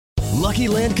Lucky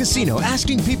Land Casino,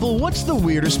 asking people, what's the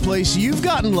weirdest place you've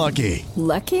gotten lucky?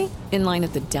 Lucky? In line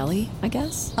at the deli, I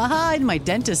guess? Aha, in my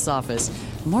dentist's office.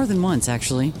 More than once,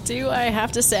 actually. Do I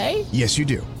have to say? Yes, you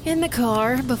do. In the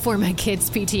car before my kids'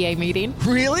 PTA meeting.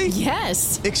 Really?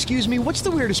 Yes. Excuse me, what's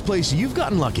the weirdest place you've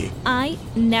gotten lucky? I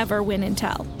never win and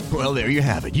tell. Well, there you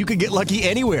have it. You can get lucky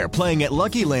anywhere, playing at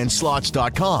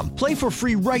LuckyLandSlots.com. Play for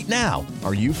free right now.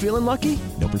 Are you feeling lucky?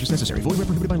 No purchase necessary. Void where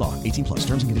prohibited by law. 18+.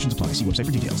 Terms and conditions apply. See website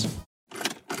for details.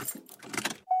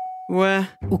 Ué?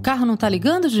 O carro não tá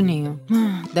ligando, Juninho?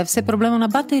 Deve ser problema na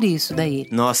bateria isso daí.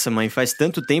 Nossa, mãe, faz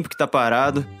tanto tempo que tá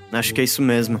parado. Acho que é isso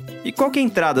mesmo. E qual que é a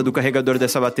entrada do carregador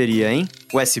dessa bateria, hein?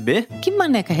 USB? Que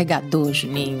mané carregador,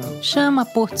 Juninho? Chama a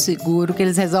Porto Seguro que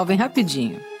eles resolvem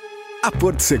rapidinho. A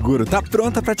Porto Seguro tá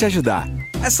pronta para te ajudar.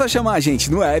 É só chamar a gente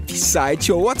no app,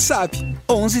 site ou WhatsApp.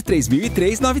 11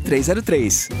 3003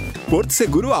 9303. Porto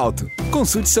Seguro Auto.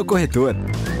 Consulte seu corretor.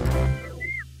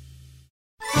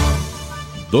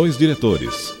 Dois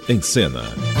diretores, em cena.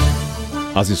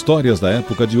 As histórias da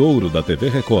época de ouro da TV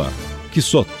Record, que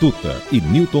só Tuta e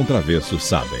Newton Travesso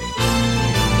sabem.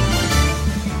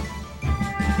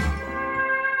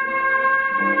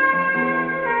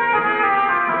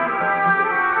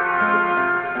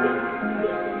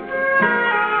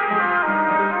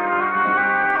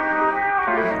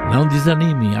 Não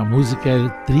desanime, a música é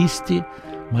triste,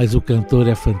 mas o cantor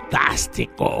é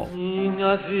fantástico.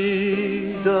 Minha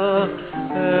vida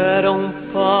era um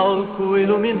palco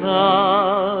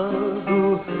iluminado,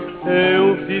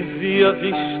 eu vivia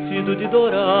vestido de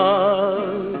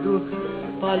dourado,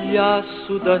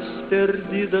 palhaço das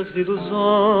perdidas ilusões.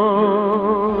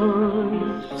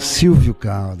 Silvio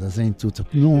Caldas, hein, Tuta?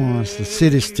 Nossa,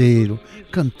 seresteiro,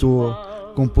 cantor,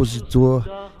 compositor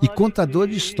e contador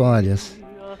de histórias.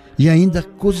 E ainda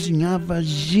cozinhava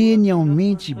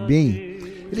genialmente bem.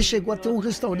 Ele chegou a ter um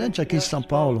restaurante aqui em São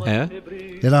Paulo. É?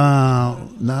 Era,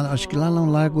 acho que lá no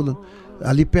Largo,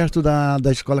 ali perto da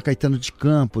Escola Caetano de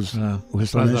Campos. O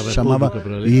restaurante chamava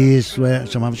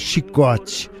chamava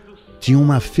Chicote. Tinha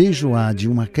uma feijoada e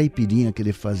uma caipirinha que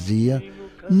ele fazia.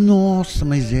 Nossa,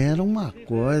 mas era uma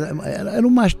coisa, era um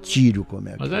martírio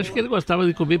comer. Mas acho que ele gostava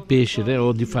de comer peixe, né?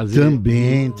 Ou de fazer.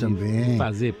 Também. De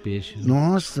fazer peixe. Né?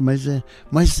 Nossa,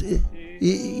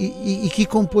 e que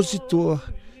compositor.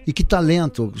 E que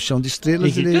talento, Chão de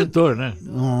Estrelas. E que cantor, né?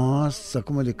 Nossa,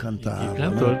 como ele cantava. E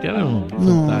cantor, né? Que era um.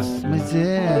 Nossa, mas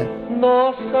é.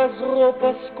 Nossas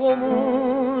roupas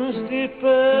comuns de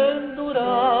penduradas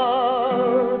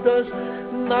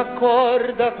na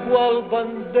corda, qual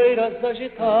bandeiras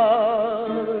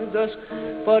agitadas,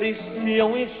 parecia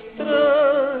um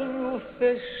estranho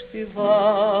festival.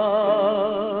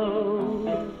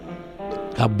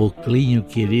 Caboclinho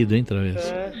querido, hein,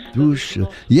 Travesso? Puxa,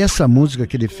 e essa música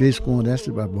que ele fez com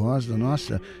Orestes Barbosa,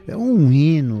 nossa, é um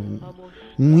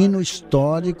hino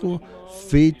histórico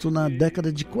feito na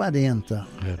década de 40.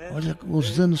 Olha,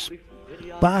 os anos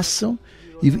passam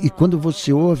e quando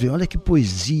você ouve, olha que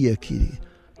poesia, que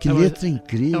letra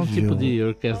incrível. É um tipo de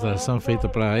orquestração feita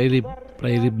para ele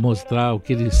mostrar o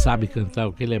que ele sabe cantar,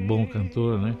 o que ele é bom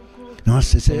cantor, né?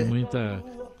 Nossa, isso é muita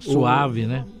suave,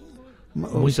 né?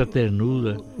 Muita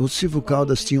ternura. O Silvio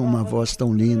Caldas tinha uma voz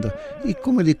tão linda e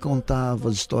como ele contava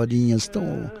as historinhas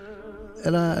tão...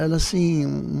 Era assim,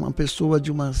 uma pessoa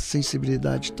de uma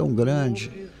sensibilidade tão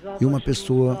grande e uma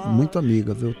pessoa muito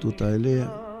amiga, viu, Tuta?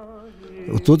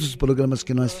 Todos os programas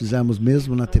que nós fizemos,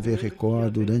 mesmo na TV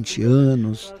Record, durante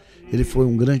anos, ele foi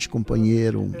um grande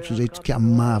companheiro, um sujeito que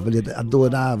amava, ele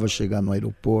adorava chegar no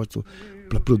aeroporto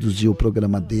para produzir o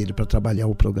programa dele, para trabalhar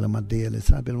o programa dele,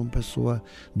 sabe? Era uma pessoa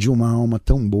de uma alma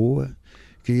tão boa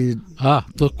que...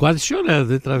 tô quase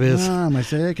chorando, hein, Travesso?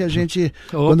 Mas é que a gente...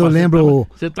 quando eu lembro...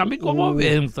 Você tá me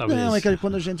comovendo, Travesso. Não, é que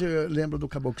quando a gente lembra do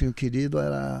Caboclinho Querido,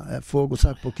 é fogo,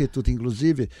 sabe? Porque tudo,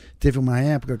 inclusive, teve uma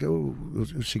época que eu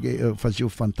fazia o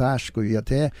Fantástico e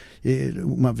até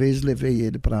uma vez levei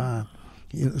ele para...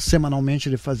 Semanalmente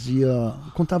ele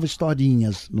contava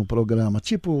historinhas no programa,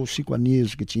 tipo o Chico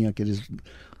Anísio, que tinha aqueles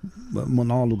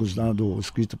monólogos lá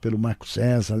escrito pelo Marco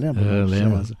César, lembra?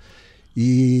 Lembro.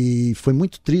 E foi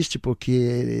muito triste porque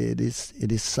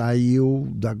ele saiu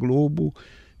da Globo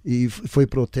e foi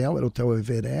pro hotel, era o Hotel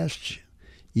Everest,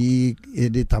 e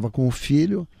ele estava com o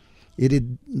filho, ele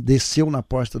desceu na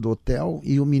porta do hotel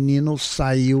e o menino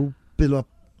saiu pelo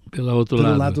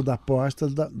lado da porta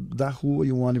da rua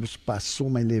e o ônibus passou,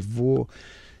 mas levou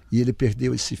e ele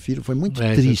perdeu esse filho. Foi muito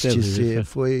triste.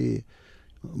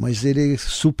 Mas ele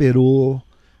superou,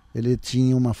 ele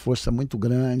tinha uma força muito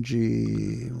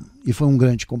grande e foi um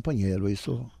grande companheiro.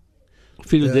 Isso. O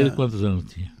filho dele quantos anos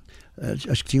tinha?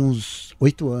 Acho que tinha uns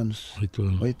 8 anos. 8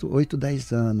 anos. 8,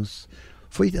 10 anos.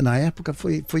 Na época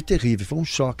foi terrível, foi um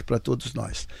choque para todos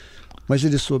nós. Mas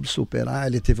ele soube superar,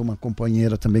 ele teve uma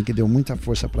companheira também que deu muita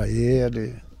força para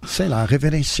ele. Sei lá,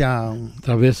 reverenciar.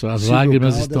 Talvez as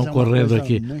lágrimas estão correndo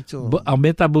aqui. Muito...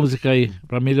 Aumenta a música aí,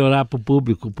 para melhorar para o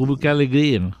público. O público quer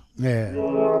alegria, né?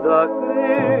 Da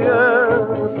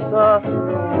criança,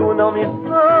 tu não me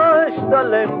sais da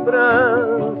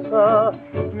lembrança.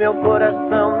 Meu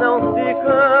coração não se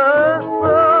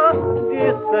cansa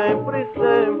de sempre,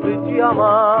 sempre te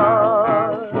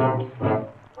amar.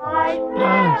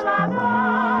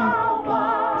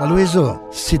 Aloysio,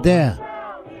 se der,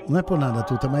 não é por nada,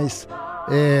 Tuta, mas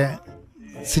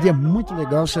seria muito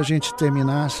legal se a gente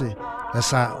terminasse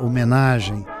essa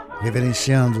homenagem,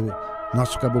 reverenciando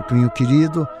nosso caboclinho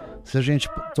querido, se a gente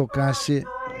tocasse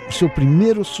o seu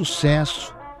primeiro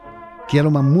sucesso, que era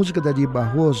uma música da Ari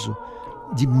Barroso,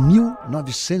 de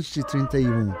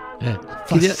 1931.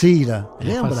 Faceira,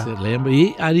 lembra? Lembra.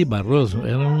 E Ari Barroso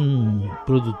era um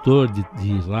produtor de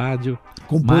rádio,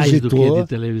 compositor, mais do que de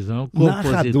televisão,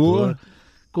 narrador.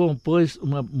 Compôs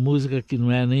uma música que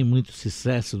não é nem muito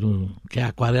sucesso, que é a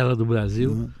Aquarela do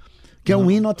Brasil. Que é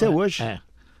um hino até hoje.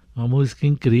 Uma música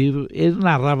incrível. Ele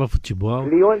narrava futebol.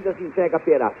 Leônidas entrega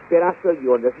Perazzo, Perazzo a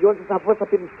Leônidas. Leônidas avança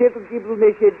pelo centro, dribla o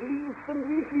Mexedinho,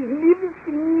 sanduíches,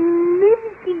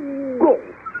 gol.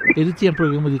 Ele tinha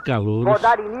programa de calouros. Vou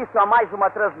dar início a mais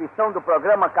uma transmissão do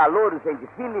programa Calouros em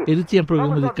Desfile. Ele tinha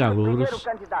programa de calouros,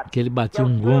 que ele batia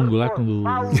um gongo lá quando o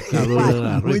calouro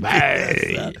era ruim.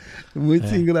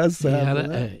 Muito engraçado.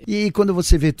 Né? E quando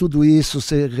você vê tudo isso,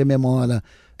 você rememora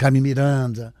Carmen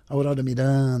Miranda, Aurora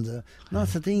Miranda,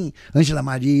 nossa, tem Ângela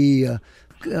Maria,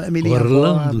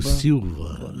 Orlando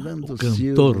Silva, o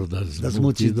cantor das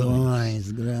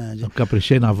multidões. Grande. Eu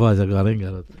caprichei na voz agora, hein,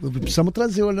 garoto? Precisamos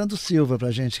trazer Orlando Silva pra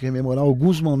gente rememorar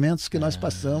alguns momentos que nós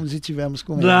passamos e tivemos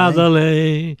com ele. Nada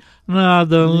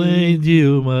além de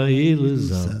uma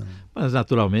ilusão. Mas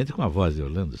naturalmente com a voz de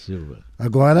Orlando Silva.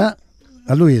 Agora,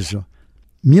 Aloysio,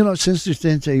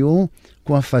 1931,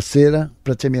 com a Faceira,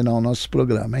 para terminar o nosso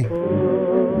programa, hein?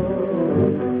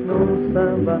 No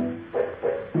samba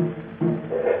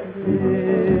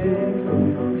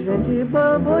gente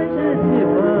bamba e gente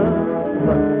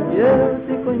bamba, e eu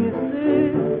te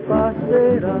conheci,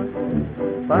 faceira,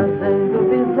 fazendo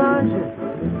visagem,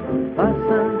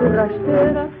 passando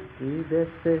rasteira, e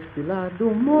desceste lá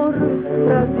do morro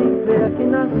pra viver aqui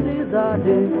na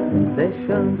cidade,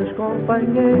 deixando os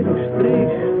companheiros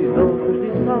tristes, loucos de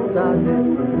saudade.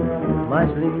 Mais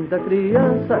linda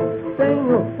criança,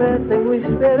 tenho fé, tenho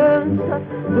esperança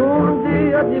de um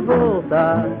dia de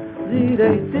voltar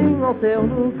direitinho ao teu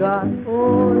lugar.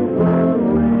 Oi,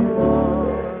 vamos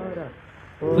embora.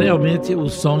 Realmente o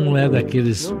som não é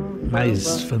daqueles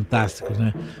mais fantásticos,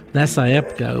 né? Nessa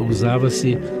época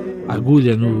usava-se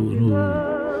agulha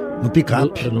no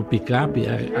picape. No picape,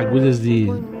 agulhas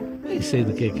de... Nem sei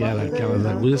do que era, aquelas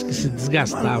agulhas que se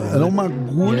desgastavam. Era uma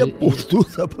agulha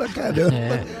portuda pra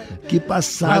caramba, que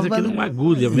passava... Quase que uma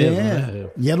agulha mesmo, né?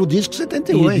 E era o disco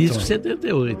 78. E o disco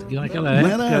 78, que naquela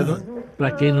época,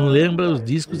 pra quem não lembra, os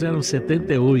discos eram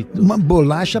 78. Uma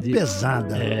bolacha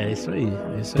pesada. Isso aí.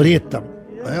 Preta.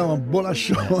 Uma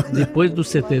bolachona. Depois do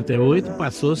 78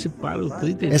 passou-se para o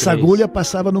 33. Essa agulha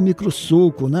passava no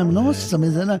microsuco, né? Nossa,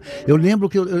 mas era... Eu lembro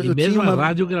que eu mesmo tinha a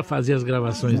rádio fazia as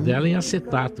gravações dela em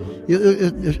acetato.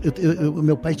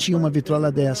 Meu pai tinha uma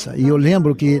vitrola dessa. E eu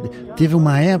lembro que teve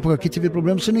uma época que teve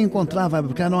problema, você não encontrava,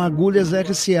 porque eram agulhas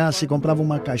RCA, você comprava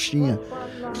uma caixinha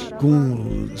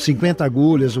com 50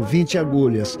 agulhas ou 20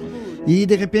 agulhas. E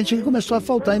de repente ele começou a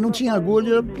faltar e não tinha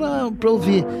agulha para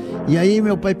ouvir. E aí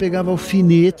meu pai pegava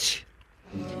alfinete,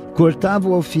 cortava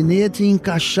o alfinete e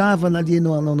encaixava ali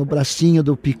no bracinho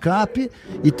do picape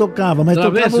e tocava, mas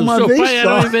tocava uma vez só. Seu pai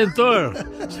era o inventor.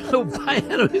 Seu pai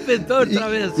era o inventor,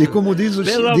 Travesso. E como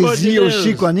dizia o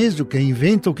Chico Anísio, quem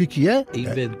inventa o que é?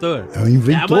 Inventor. É o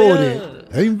inventor.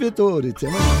 É o inventor.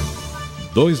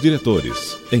 Dois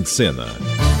diretores em cena.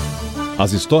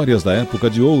 As histórias da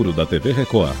época de ouro da TV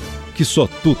Record, que só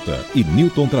Tuta e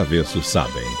Nilton Travesso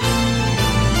sabem.